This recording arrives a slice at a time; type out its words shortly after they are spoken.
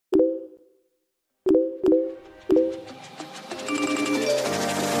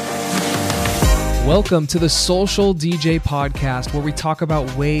Welcome to the Social DJ Podcast, where we talk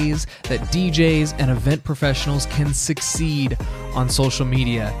about ways that DJs and event professionals can succeed on social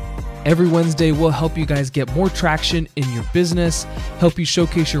media. Every Wednesday, we'll help you guys get more traction in your business, help you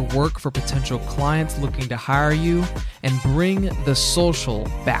showcase your work for potential clients looking to hire you, and bring the social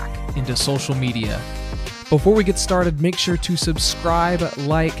back into social media. Before we get started, make sure to subscribe,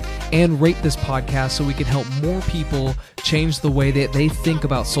 like, and rate this podcast so we can help more people change the way that they think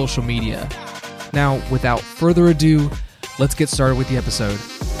about social media. Now, without further ado, let's get started with the episode.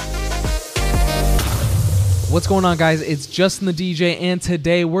 What's going on, guys? It's Justin the DJ, and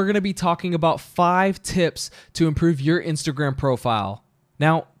today we're going to be talking about 5 tips to improve your Instagram profile.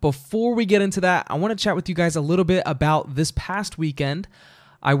 Now, before we get into that, I want to chat with you guys a little bit about this past weekend.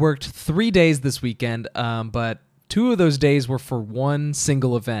 I worked 3 days this weekend, but 2 of those days were for one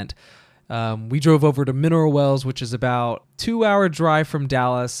single event. We drove over to Mineral Wells, which is about a 2-hour drive from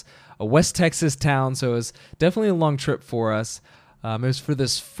Dallas, a West Texas town, so it was definitely a long trip for us. It was for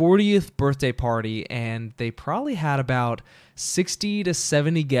this 40th birthday party, and they probably had about 60 to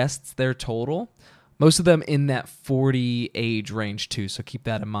 70 guests there total. Most of them in that 40 age range too, so keep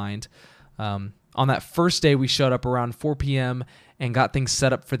that in mind. On that first day, we showed up around 4 p.m. and got things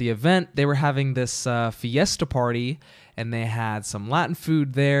set up for the event. They were having this fiesta party, and they had some Latin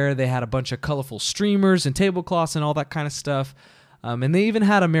food there. They had a bunch of colorful streamers and tablecloths and all that kind of stuff. And they even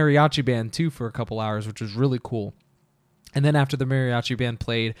had a mariachi band too for a couple hours, which was really cool. And then after the mariachi band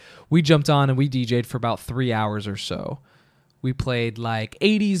played, we jumped on and we DJ'd for about 3 hours or so. We played like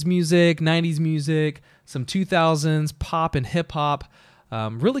 80s music, 90s music, some 2000s, pop and hip hop,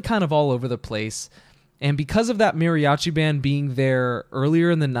 really kind of all over the place. And because of that mariachi band being there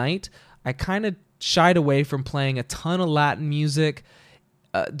earlier in the night, I kind of shied away from playing a ton of Latin music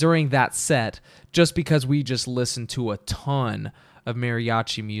during that set, just because we just listened to a ton of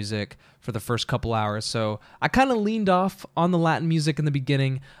mariachi music for the first couple hours. So I kind of leaned off on the Latin music in the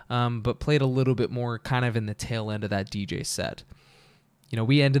beginning, but played a little bit more kind of in the tail end of that DJ set. You know,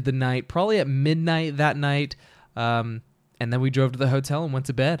 we ended the night probably at midnight that night, and then we drove to the hotel and went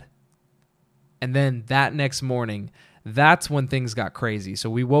to bed. And then that next morning, that's when things got crazy. So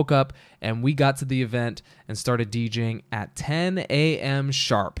we woke up and we got to the event and started DJing at 10 a.m.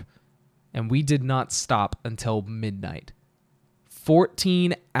 sharp. And we did not stop until midnight.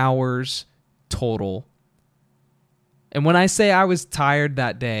 14 hours total. And when I say I was tired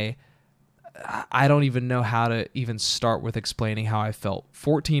that day, I don't even know how to even start with explaining how I felt.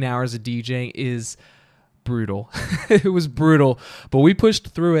 14 hours of DJing is brutal. It was brutal, but we pushed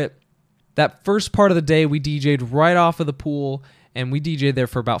through it. That first part of the day, we DJ'd right off of the pool, and we DJ'd there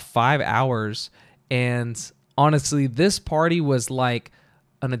for about 5 hours. And honestly, this party was like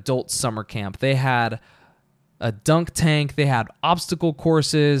an adult summer camp. They had a dunk tank, they had obstacle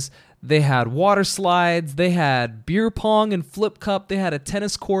courses, they had water slides, they had beer pong and flip cup, they had a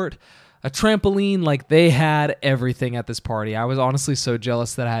tennis court, a trampoline. Like, they had everything at this party. I was honestly so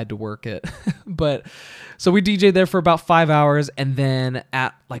jealous that I had to work it. But so we DJ'd there for about 5 hours, and then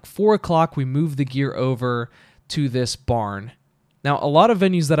at like 4 o'clock, we moved the gear over to this barn. Now, a lot of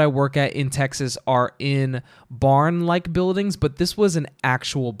venues that I work at in Texas are in barn-like buildings, but this was an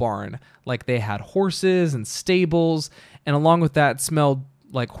actual barn. Like, they had horses and stables, and along with that, it smelled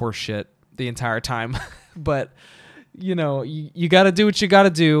like horse shit the entire time. But, you know, you got to do what you got to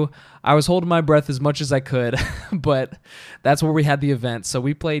do. I was holding my breath as much as I could, but that's where we had the event. So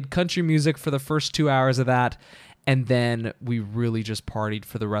we played country music for the first 2 hours of that, and then we really just partied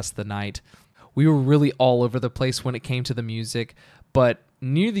for the rest of the night. We were really all over the place when it came to the music, but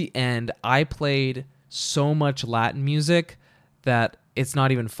near the end, I played so much Latin music that it's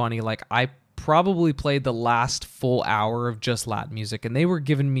not even funny. Like, I probably played the last full hour of just Latin music, and they were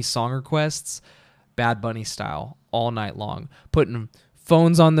giving me song requests, Bad Bunny style, all night long, putting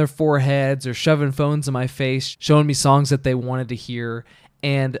phones on their foreheads or shoving phones in my face, showing me songs that they wanted to hear.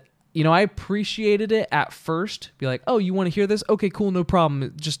 And you know, I appreciated it at first. Be like, oh, you want to hear this? Okay, cool, no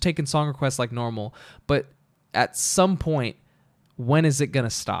problem. Just taking song requests like normal. But at some point, when is it going to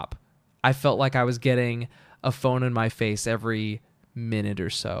stop? I felt like I was getting a phone in my face every minute or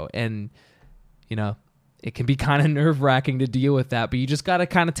so. And, you know, it can be kind of nerve-wracking to deal with that. But you just got to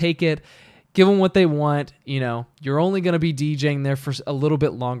kind of take it, give them what they want. You know, you're only going to be DJing there for a little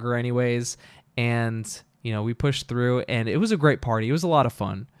bit longer anyways. And, you know, we pushed through, and it was a great party. It was a lot of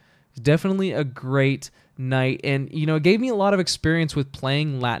fun. Definitely a great night, and you know, it gave me a lot of experience with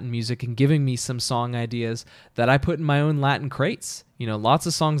playing Latin music and giving me some song ideas that I put in my own Latin crates. You know, lots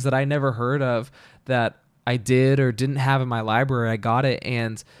of songs that I never heard of that I did or didn't have in my library. I got it,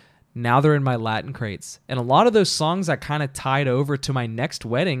 and Now they're in my Latin crates. And a lot of those songs I kind of tied over to my next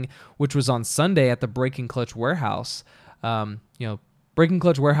wedding, which was on Sunday at the Breaking Clutch Warehouse. Breaking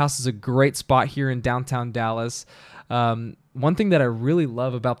Clutch Warehouse is a great spot here in downtown Dallas. One thing that I really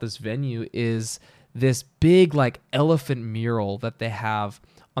love about this venue is this big elephant mural that they have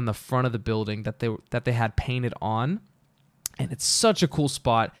on the front of the building that they had painted on. And it's such a cool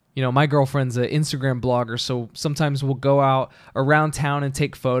spot. My girlfriend's an Instagram blogger, so sometimes we'll go out around town and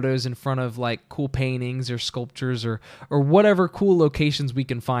take photos in front of cool paintings or sculptures or whatever cool locations we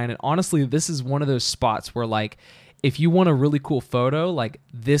can find. And honestly, this is one of those spots where if you want a really cool photo,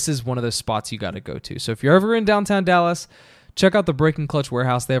 this is one of those spots you got to go to. So if you're ever in downtown Dallas, check out the Breaking Clutch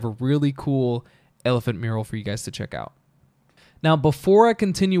Warehouse. They have a really cool elephant mural for you guys to check out. Now, before I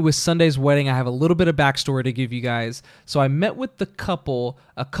continue with Sunday's wedding, I have a little bit of backstory to give you guys. So I met with the couple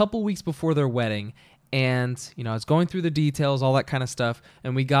a couple weeks before their wedding, and I was going through the details, all that kind of stuff,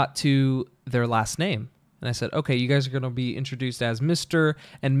 and we got to their last name. And I said, okay, you guys are going to be introduced as Mr.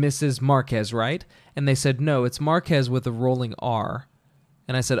 and Mrs. Marquez, right? And they said, no, it's Marquez with a rolling R.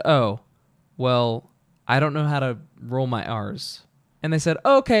 And I said, oh, well, I don't know how to roll my R's. And they said,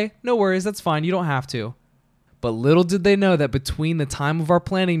 oh, okay, no worries, that's fine, you don't have to. But little did they know that between the time of our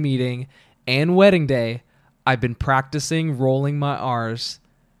planning meeting and wedding day, I've been practicing rolling my R's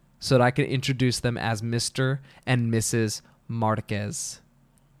so that I can introduce them as Mr. and Mrs. Marquez.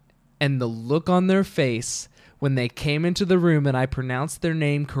 And the look on their face when they came into the room and I pronounced their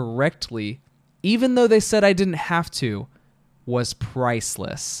name correctly, even though they said I didn't have to, was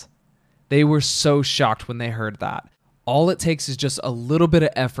priceless. They were so shocked when they heard that. All it takes is just a little bit of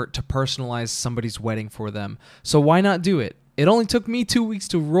effort to personalize somebody's wedding for them. So why not do it? It only took me 2 weeks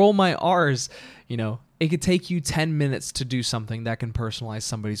to roll my R's. It could take you 10 minutes to do something that can personalize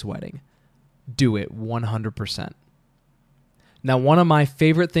somebody's wedding. Do it 100%. Now, one of my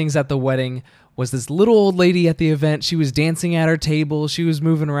favorite things at the wedding was this little old lady at the event. She was dancing at her table. She was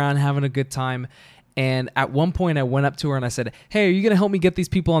moving around, having a good time. And at one point, I went up to her and I said, hey, are you going to help me get these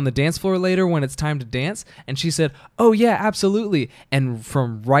people on the dance floor later when it's time to dance? And she said, oh, yeah, absolutely. And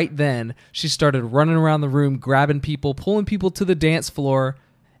from right then, she started running around the room, grabbing people, pulling people to the dance floor.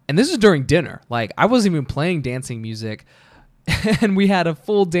 And this is during dinner. I wasn't even playing dancing music. And we had a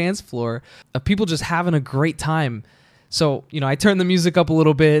full dance floor of people just having a great time. So, I turned the music up a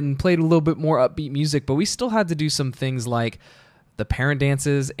little bit and played a little bit more upbeat music, but we still had to do some things like the parent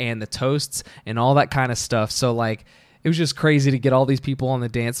dances and the toasts and all that kind of stuff. So it was just crazy to get all these people on the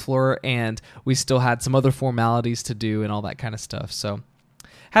dance floor, and we still had some other formalities to do and all that kind of stuff. So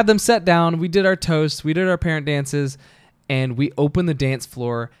had them set down, we did our toasts, we did our parent dances, and we opened the dance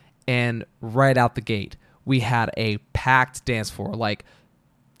floor, and right out the gate, we had a packed dance floor,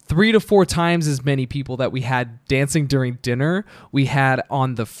 3 to 4 times as many people that we had dancing during dinner we had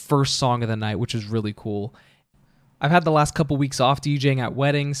on the first song of the night, which is really cool. I've had the last couple weeks off DJing at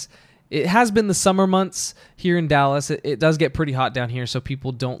weddings. It has been the summer months here in Dallas. It does get pretty hot down here, so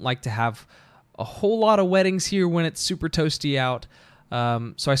people don't like to have a whole lot of weddings here when it's super toasty out.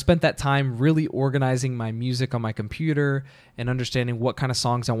 So I spent that time really organizing my music on my computer and understanding what kind of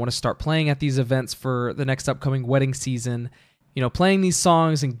songs I want to start playing at these events for the next upcoming wedding season. Playing these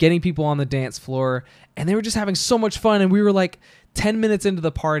songs and getting people on the dance floor, and they were just having so much fun, and we were 10 minutes into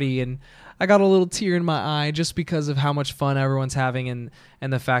the party, and I got a little tear in my eye just because of how much fun everyone's having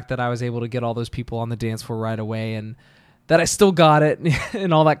and the fact that I was able to get all those people on the dance floor right away and that I still got it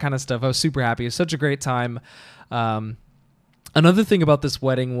and all that kind of stuff. I was super happy. It was such a great time. Another thing about this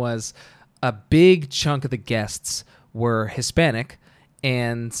wedding was a big chunk of the guests were Hispanic,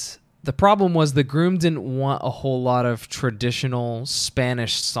 and the problem was the groom didn't want a whole lot of traditional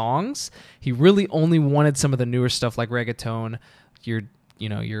Spanish songs. He really only wanted some of the newer stuff like reggaeton,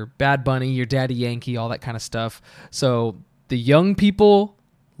 your Bad Bunny, your Daddy Yankee, all that kind of stuff. So the young people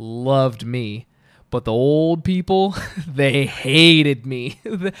loved me, but the old people, they hated me.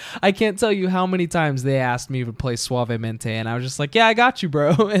 I can't tell you how many times they asked me to play Suavemente, and I was just like, yeah, I got you,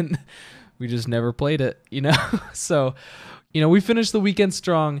 bro. And we just never played it, So, we finished the weekend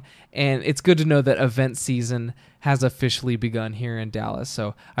strong, and it's good to know that event season has officially begun here in Dallas.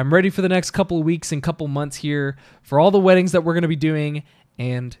 So I'm ready for the next couple of weeks and couple months here for all the weddings that we're going to be doing,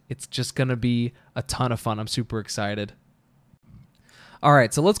 and it's just going to be a ton of fun. I'm super excited. All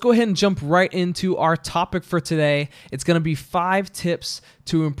right, so let's go ahead and jump right into our topic for today. It's going to be 5 tips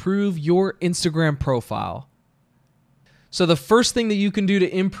to improve your Instagram profile. So the first thing that you can do to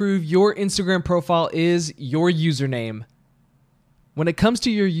improve your Instagram profile is your username. When it comes to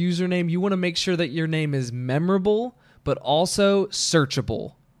your username, you want to make sure that your name is memorable, but also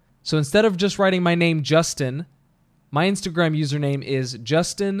searchable. So instead of just writing my name, Justin, my Instagram username is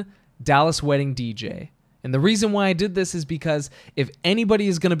Justin Dallas Wedding DJ. And the reason why I did this is because if anybody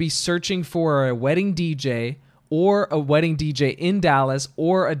is going to be searching for a wedding DJ or a wedding DJ in Dallas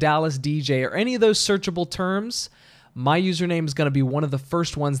or a Dallas DJ or any of those searchable terms, my username is going to be one of the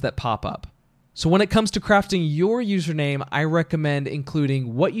first ones that pop up. So when it comes to crafting your username, I recommend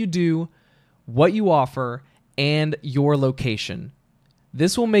including what you do, what you offer, and your location.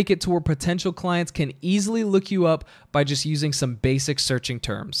 This will make it to where potential clients can easily look you up by just using some basic searching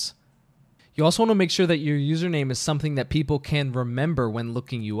terms. You also want to make sure that your username is something that people can remember when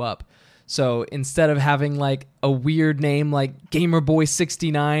looking you up. So instead of having like a weird name like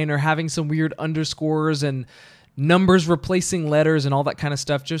GamerBoy69 or having some weird underscores and numbers replacing letters and all that kind of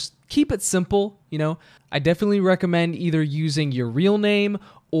stuff, just keep it simple. I definitely recommend either using your real name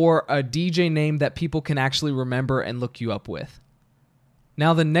or a DJ name that people can actually remember and look you up with.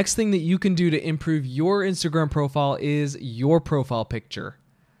 Now, the next thing that you can do to improve your Instagram profile is your profile picture.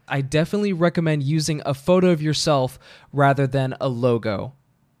 I definitely recommend using a photo of yourself rather than a logo.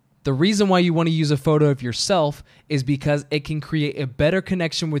 The reason why you want to use a photo of yourself is because it can create a better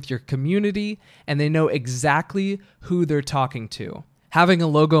connection with your community and they know exactly who they're talking to. Having a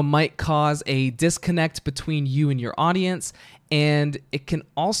logo might cause a disconnect between you and your audience, and it can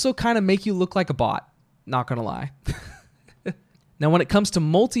also kind of make you look like a bot, not gonna lie. Now, when it comes to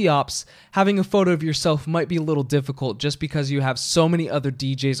multi-ops, having a photo of yourself might be a little difficult just because you have so many other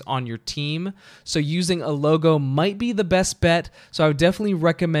DJs on your team. So using a logo might be the best bet. So I would definitely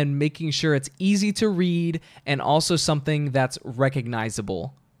recommend making sure it's easy to read and also something that's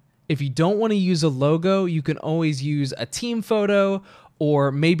recognizable. If you don't want to use a logo, you can always use a team photo,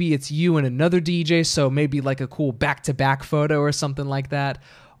 or maybe it's you and another DJ, so maybe like a cool back-to-back photo or something like that.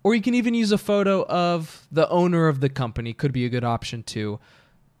 Or you can even use a photo of the owner of the company. Could be a good option too.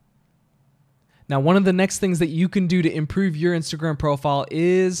 Now, one of the next things that you can do to improve your Instagram profile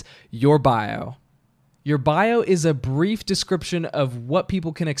is your bio. Your bio is a brief description of what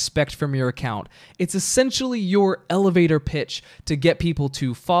people can expect from your account. It's essentially your elevator pitch to get people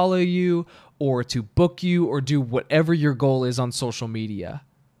to follow you or to book you or do whatever your goal is on social media.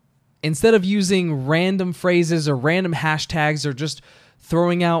 Instead of using random phrases or random hashtags or just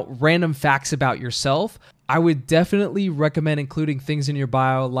throwing out random facts about yourself, I would definitely recommend including things in your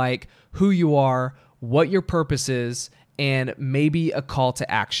bio like who you are, what your purpose is, and maybe a call to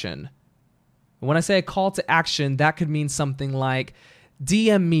action. When I say a call to action, that could mean something like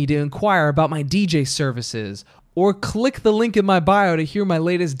DM me to inquire about my DJ services, or click the link in my bio to hear my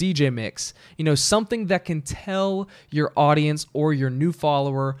latest DJ mix. Something that can tell your audience or your new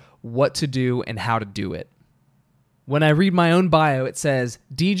follower what to do and how to do it. When I read my own bio, it says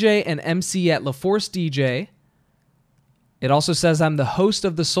DJ and MC at LaForce DJ. It also says I'm the host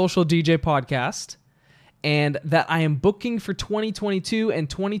of the Social DJ podcast and that I am booking for 2022 and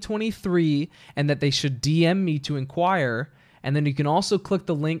 2023 and that they should DM me to inquire. And then you can also click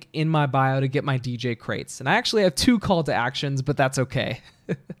the link in my bio to get my DJ crates. And I actually have 2 call to actions, but that's okay.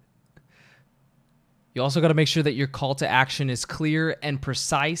 You also got to make sure that your call to action is clear and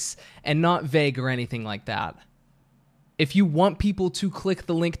precise and not vague or anything like that. If you want people to click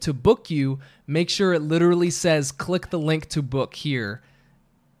the link to book you, make sure it literally says click the link to book here.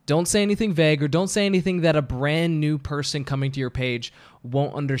 Don't say anything vague or don't say anything that a brand new person coming to your page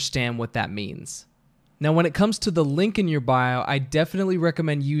won't understand what that means. Now, when it comes to the link in your bio, I definitely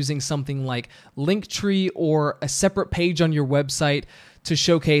recommend using something like Linktree or a separate page on your website to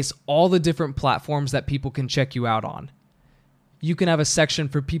showcase all the different platforms that people can check you out on. You can have a section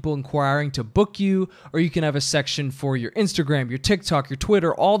for people inquiring to book you, or you can have a section for your Instagram, your TikTok, your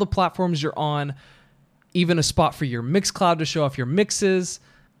Twitter, all the platforms you're on, even a spot for your Mixcloud to show off your mixes.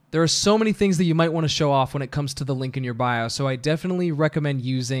 There are so many things that you might want to show off when it comes to the link in your bio, so I definitely recommend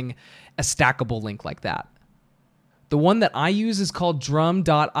using a stackable link like that. The one that I use is called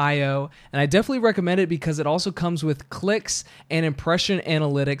Drum.io, and I definitely recommend it because it also comes with clicks and impression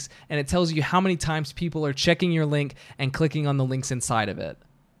analytics, and it tells you how many times people are checking your link and clicking on the links inside of it.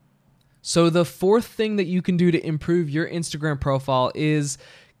 So the fourth thing that you can do to improve your Instagram profile is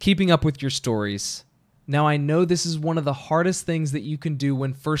keeping up with your stories. Now, I know this is one of the hardest things that you can do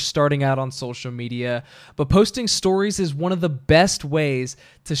when first starting out on social media, but posting stories is one of the best ways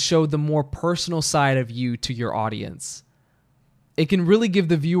to show the more personal side of you to your audience. It can really give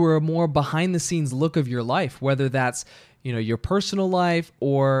the viewer a more behind-the-scenes look of your life, whether that's, your personal life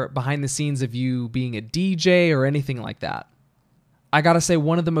or behind the scenes of you being a DJ or anything like that. I gotta say,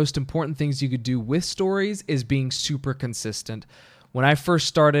 one of the most important things you could do with stories is being super consistent. When I first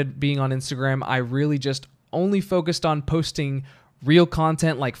started being on Instagram, I really just only focused on posting real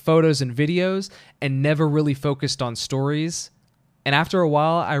content like photos and videos and never really focused on stories. And after a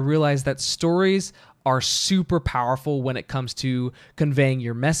while, I realized that stories are super powerful when it comes to conveying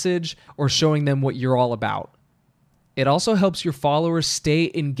your message or showing them what you're all about. It also helps your followers stay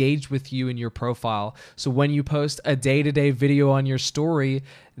engaged with you in your profile. So when you post a day-to-day video on your story,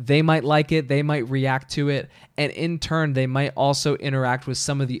 they might like it, they might react to it, and in turn, they might also interact with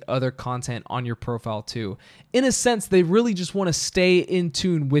some of the other content on your profile too. In a sense, they really just want to stay in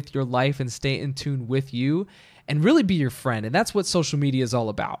tune with your life and stay in tune with you and really be your friend. And that's what social media is all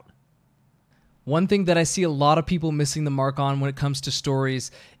about. One thing that I see a lot of people missing the mark on when it comes to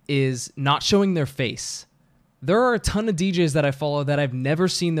stories is not showing their face. There are a ton of DJs that I follow that I've never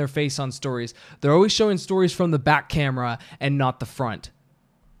seen their face on stories. They're always showing stories from the back camera and not the front.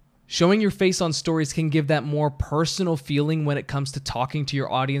 Showing your face on stories can give that more personal feeling when it comes to talking to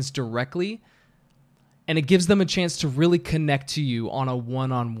your audience directly, and it gives them a chance to really connect to you on a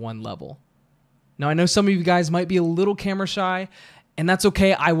one-on-one level. Now, I know some of you guys might be a little camera shy, and that's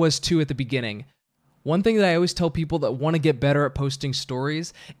okay. I was too at the beginning. One thing that I always tell people that want to get better at posting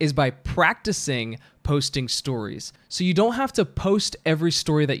stories is by practicing posting stories. So you don't have to post every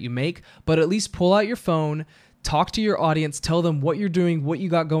story that you make, but at least pull out your phone, talk to your audience, tell them what you're doing, what you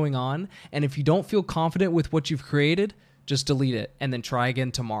got going on, and if you don't feel confident with what you've created, just delete it and then try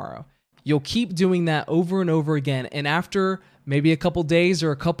again tomorrow. You'll keep doing that over and over again, and after maybe a couple days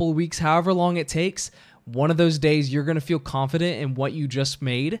or a couple of weeks, however long it takes, one of those days you're going to feel confident in what you just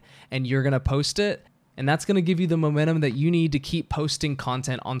made and you're going to post it. And that's going to give you the momentum that you need to keep posting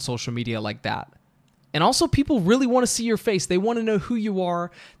content on social media like that. And also, people really want to see your face. They want to know who you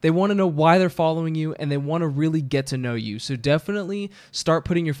are. They want to know why they're following you, and they want to really get to know you. So definitely start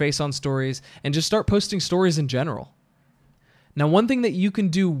putting your face on stories and just start posting stories in general. Now, one thing that you can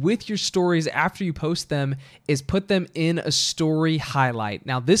do with your stories after you post them is put them in a story highlight.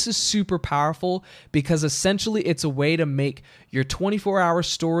 Now, this is super powerful because essentially it's a way to make your 24-hour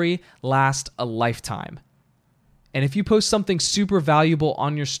story last a lifetime. And if you post something super valuable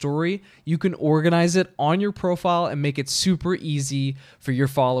on your story, you can organize it on your profile and make it super easy for your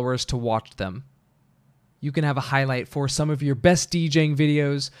followers to watch them. You can have a highlight for some of your best DJing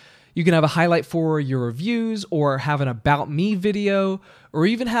videos. You can have a highlight for your reviews, or have an about me video, or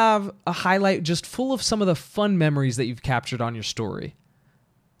even have a highlight just full of some of the fun memories that you've captured on your story.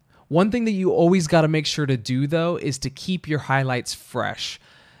 One thing that you always got to make sure to do though is to keep your highlights fresh.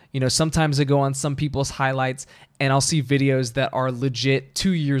 You know, sometimes I go on some people's highlights and I'll see videos that are legit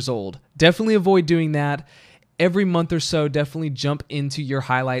 2 years old. Definitely avoid doing that. Every month or so, definitely jump into your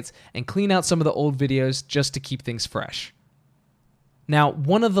highlights and clean out some of the old videos just to keep things fresh. Now,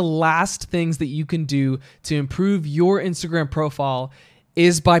 one of the last things that you can do to improve your Instagram profile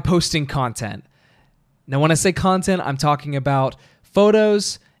is by posting content. Now, when I say content, I'm talking about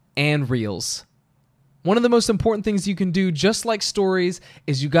photos and reels. One of the most important things you can do, just like stories,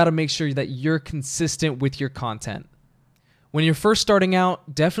 is you got to make sure that you're consistent with your content. When you're first starting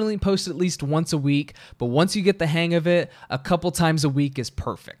out, definitely post at least once a week, but once you get the hang of it, a couple times a week is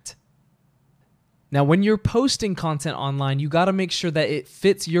perfect. Now, when you're posting content online, you got to make sure that it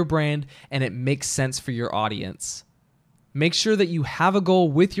fits your brand and it makes sense for your audience. Make sure that you have a goal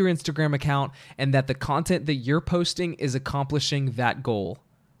with your Instagram account and that the content that you're posting is accomplishing that goal.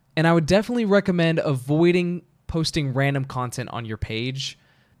 And I would definitely recommend avoiding posting random content on your page.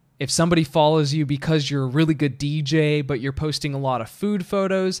 If somebody follows you because you're a really good DJ, but you're posting a lot of food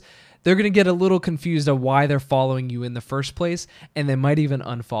photos, they're going to get a little confused on why they're following you in the first place, and they might even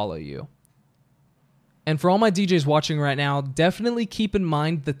unfollow you. And for all my DJs watching right now, definitely keep in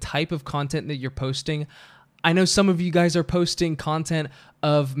mind the type of content that you're posting. I know some of you guys are posting content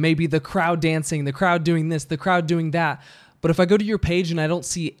of maybe the crowd dancing, the crowd doing this, the crowd doing that. But if I go to your page and I don't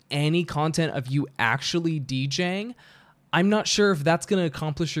see any content of you actually DJing, I'm not sure if that's going to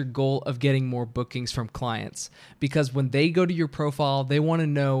accomplish your goal of getting more bookings from clients. Because when they go to your profile, they want to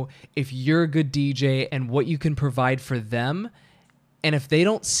know if you're a good DJ and what you can provide for them. And if they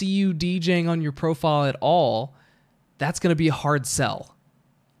don't see you DJing on your profile at all, that's going to be a hard sell.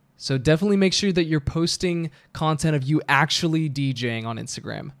 So definitely make sure that you're posting content of you actually DJing on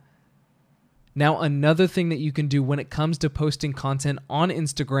Instagram. Now, another thing that you can do when it comes to posting content on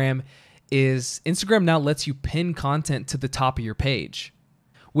Instagram is Instagram now lets you pin content to the top of your page.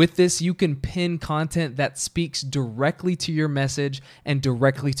 With this, you can pin content that speaks directly to your message and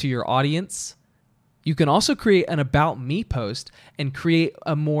directly to your audience. You can also create an About Me post and create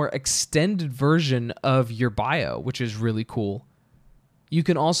a more extended version of your bio, which is really cool. You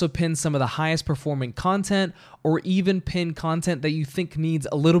can also pin some of the highest performing content or even pin content that you think needs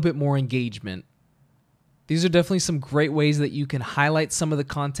a little bit more engagement. These are definitely some great ways that you can highlight some of the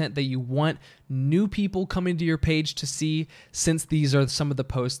content that you want new people coming to your page to see, since these are some of the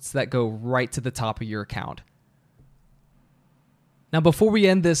posts that go right to the top of your account. Now, before we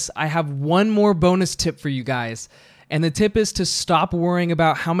end this, I have one more bonus tip for you guys. And the tip is to stop worrying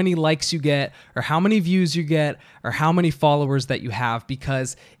about how many likes you get or how many views you get or how many followers that you have,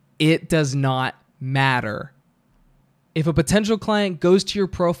 because it does not matter. If a potential client goes to your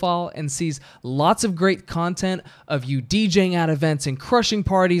profile and sees lots of great content of you DJing at events and crushing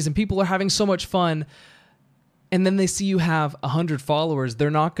parties and people are having so much fun, and then they see you have 100 followers,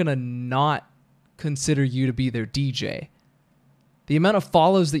 they're not going to not consider you to be their DJ. The amount of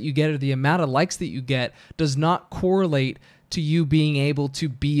follows that you get or the amount of likes that you get does not correlate to you being able to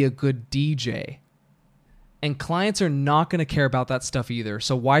be a good DJ. And clients are not going to care about that stuff either,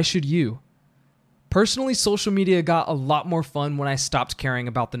 so why should you? Personally, social media got a lot more fun when I stopped caring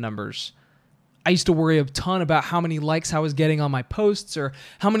about the numbers. I used to worry a ton about how many likes I was getting on my posts or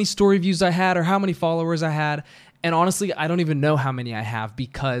how many story views I had or how many followers I had. And honestly, I don't even know how many I have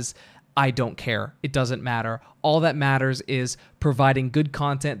because I don't care. It doesn't matter. All that matters is providing good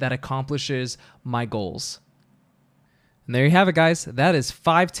content that accomplishes my goals. And there you have it, guys. That is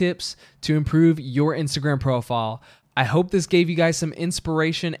 5 tips to improve your Instagram profile. I hope this gave you guys some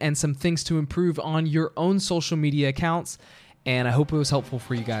inspiration and some things to improve on your own social media accounts, and I hope it was helpful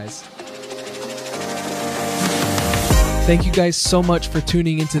for you guys. Thank you guys so much for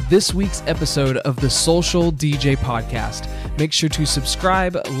tuning into this week's episode of the Social DJ Podcast. Make sure to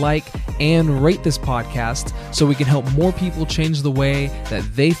subscribe, like, and rate this podcast so we can help more people change the way that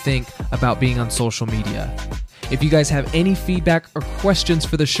they think about being on social media. If you guys have any feedback or questions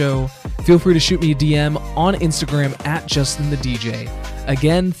for the show, feel free to shoot me a DM on Instagram at JustinTheDJ.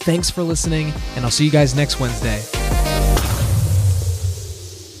 Again, thanks for listening, and I'll see you guys next Wednesday.